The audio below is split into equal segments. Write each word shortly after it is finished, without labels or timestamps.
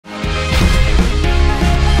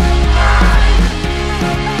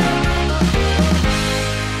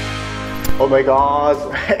Oh my god,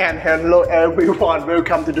 and hello everyone,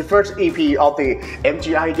 welcome to the first EP of the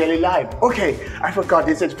MGI Daily Life. Okay, I forgot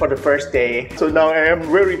this is for the first day, so now I am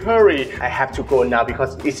very hurry. I have to go now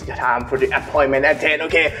because it's time for the appointment at 10,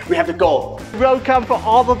 okay? We have to go. Welcome for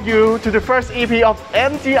all of you to the first EP of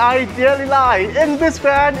MGI Daily Life in Miss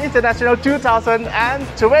Grand International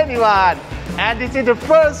 2021. And this is the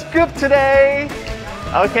first group today.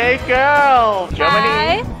 Okay, girl,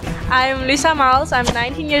 Germany. Hi, I'm Luisa Malz. I'm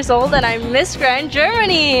 19 years old and I'm Miss Grand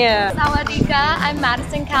Germany. Sawadika, I'm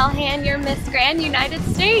Madison Callaghan, your Miss Grand United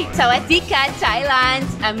States. Sawadika, Thailand.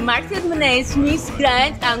 I'm Márcia, Miss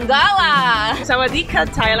Grand Angola. Sawadika,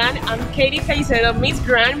 Thailand. I'm Caicedo, Miss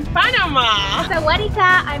Grand Panama.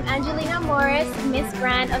 Sawadika, I'm Angolina, Miss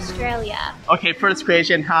Grand Australia. Okay, first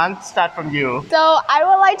question, Han, start from you. So I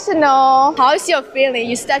would like to know, how's your feeling?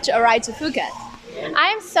 You start to arrive to Phuket.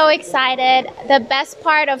 I'm so excited. The best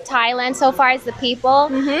part of Thailand so far is the people.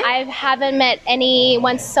 I haven't met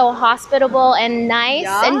anyone so hospitable and nice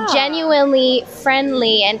and genuinely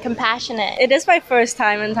friendly and compassionate. It is my first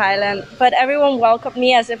time in Thailand, but everyone welcomed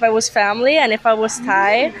me as if I was family and if I was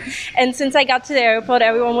Thai. And since I got to the airport,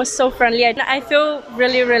 everyone was so friendly. I feel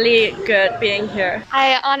really, really good being here.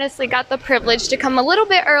 I honestly got the privilege to come a little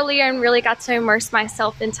bit earlier and really got to immerse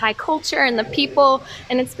myself in Thai culture and the people,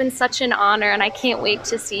 and it's been such an honor, and I can't wait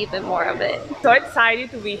to see even more of it. So excited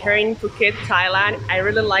to be here in Phuket, Thailand. I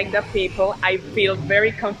really like the people. I feel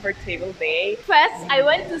very comfortable there. First, I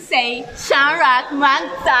want to say Sharak Mang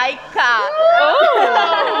Thai Ka.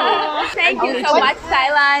 Thank you so much,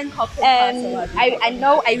 Thailand. And I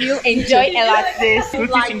know I will enjoy a lot this. Who's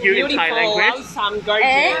teaching you in Thai language? Some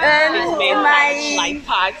gorgeous. My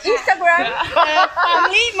Instagram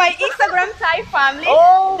family, my Instagram Thai family,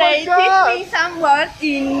 they teach me some words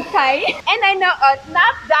in Thai. And I know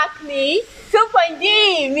Nap Dakni,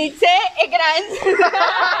 Supandi, Mite, Egran.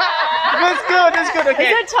 That's good, okay. Is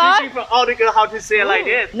it hard? Teaching for all the girls how to say it like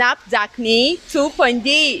this. Nap Dakni,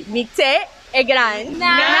 Supandi, Mite, Egran.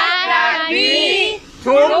 Nap Dakni,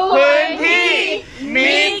 ทุกพื้นที่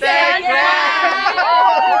มีแต่แกรน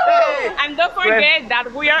And don't forget that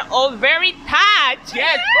we are all very touched.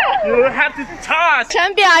 Yes, you have to touch.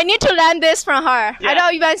 Champion, I need to learn this from her. I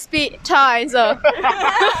don't even speak Thai, so.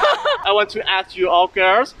 I want to ask you all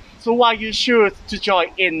girls, so why you choose to join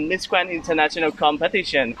in Miss Grand International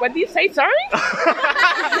competition? What did you say, sorry?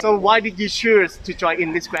 So why did you choose to join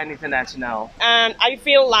in Miss Grand International? I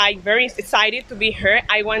feel like very excited to be here.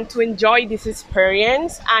 I want to enjoy this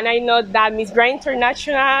experience, and I know that Miss Grand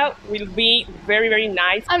International will be very, very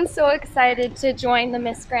nice. I'm so excited to join the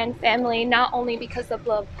Miss Grand family, not only because of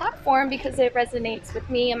the platform, because it resonates with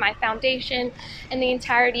me and my foundation and the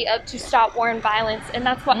entirety of To Stop War and Violence, and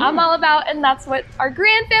that's what I'm all about, and that's what our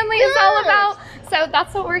grand family is all about. So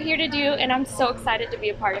that's what we're here to do, and I'm so excited to be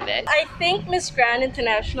a part of it. I think Miss Grand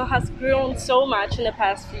International has grown so much in the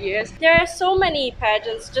past few years. There are so many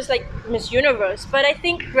pageants, just like Miss Universe, but I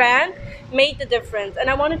think Grand made the difference, and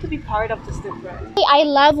I wanted to be part of this difference. I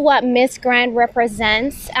love what Miss Grand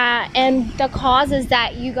represents, and the causes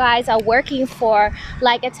that you guys are working for,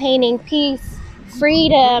 like attaining peace,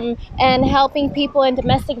 freedom, and helping people in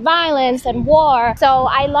domestic violence and war. So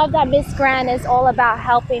I love that Miss Grand is all about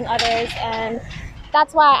helping others, and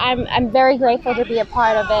that's why I'm very grateful to be a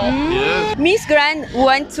part of it. Miss Grand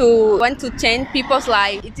want to change people's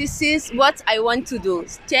life. This is what I want to do,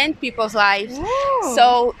 change people's lives.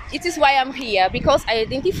 So it is why I'm here, because I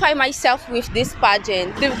identify myself with this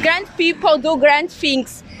pageant. The grand people do grand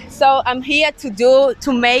things. So I'm here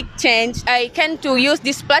to make change. I can to use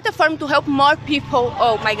this platform to help more people.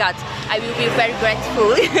 Oh my God, I will be very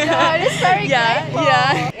grateful. Yeah, it's very grateful.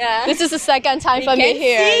 Yeah. This is the second time for me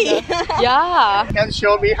here. Yeah. You can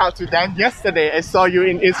show me how to dance. Yesterday I saw you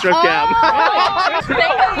in Instagram.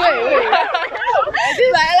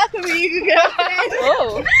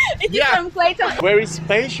 It is from Clayton. Very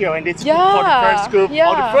special, and it's for the first group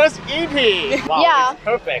or the first EP. Wow, it's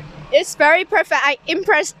perfect. It's very perfect. I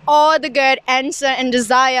impressed all the good answer and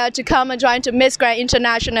desire to come and join to Miss Grand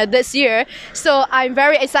International this year. So I'm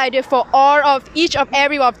very excited for each of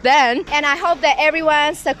every of them. And I hope that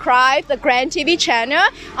everyone subscribe the Grand TV channel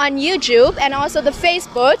on YouTube and also the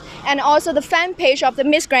Facebook and also the fan page of the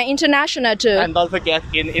Miss Grand International too. And don't forget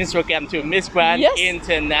in Instagram too, Miss Grand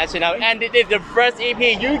International. And it is the first EP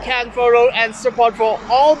you can follow and support for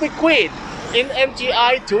all the queens in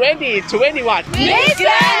MGI 2021. Miss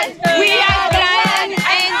Grand, we are grand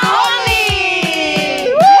and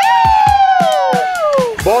holy.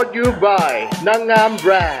 Brought you by Nangam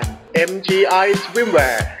Brand, MGI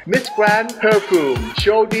Swimwear, Miss Grand Perfume,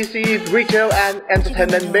 Show DC Retail and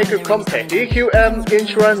Entertainment Maker Complex, EQM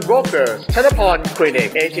Insurance Brokers, Sheraton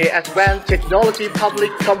Clinic, AJ Advanced Technology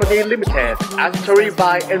Public Company Limited, Astory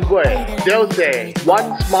by Enway, Delze,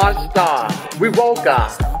 One Smart Star,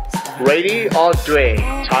 Vivoga, Ready or Dre,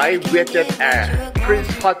 Thai Vietjet Air, Prince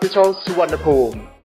Hospital Suvarnabhumi.